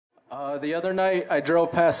The other night, I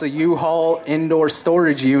drove past a U-Haul indoor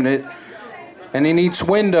storage unit, and in each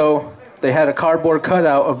window, they had a cardboard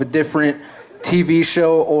cutout of a different TV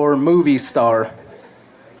show or movie star.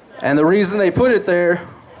 And the reason they put it there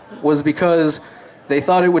was because they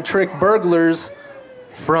thought it would trick burglars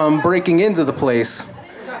from breaking into the place,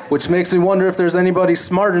 which makes me wonder if there's anybody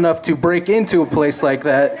smart enough to break into a place like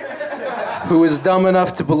that who is dumb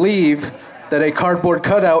enough to believe that a cardboard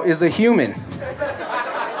cutout is a human.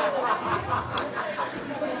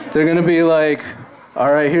 They're gonna be like,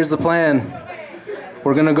 all right, here's the plan.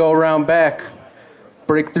 We're gonna go around back,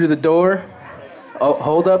 break through the door. Oh,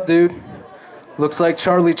 hold up, dude. Looks like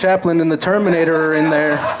Charlie Chaplin and the Terminator are in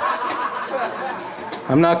there.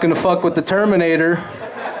 I'm not gonna fuck with the Terminator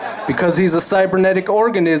because he's a cybernetic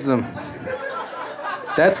organism.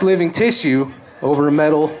 That's living tissue over a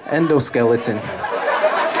metal endoskeleton.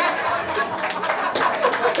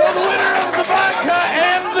 So the winner of the vodka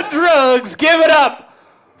and the drugs, give it up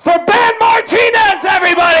for Ben Martinez,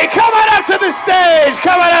 everybody! Come on up to the stage!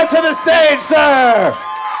 Come on up to the stage, sir!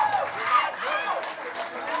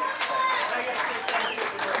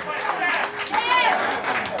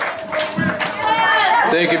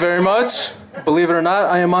 Thank you very much. Believe it or not,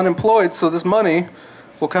 I am unemployed, so this money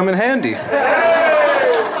will come in handy. If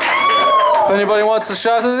anybody wants a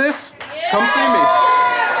shot of this, come see me.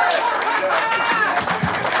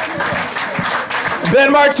 Ben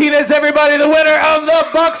Martinez, everybody, the winner of the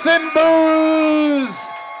Bucks and Booze!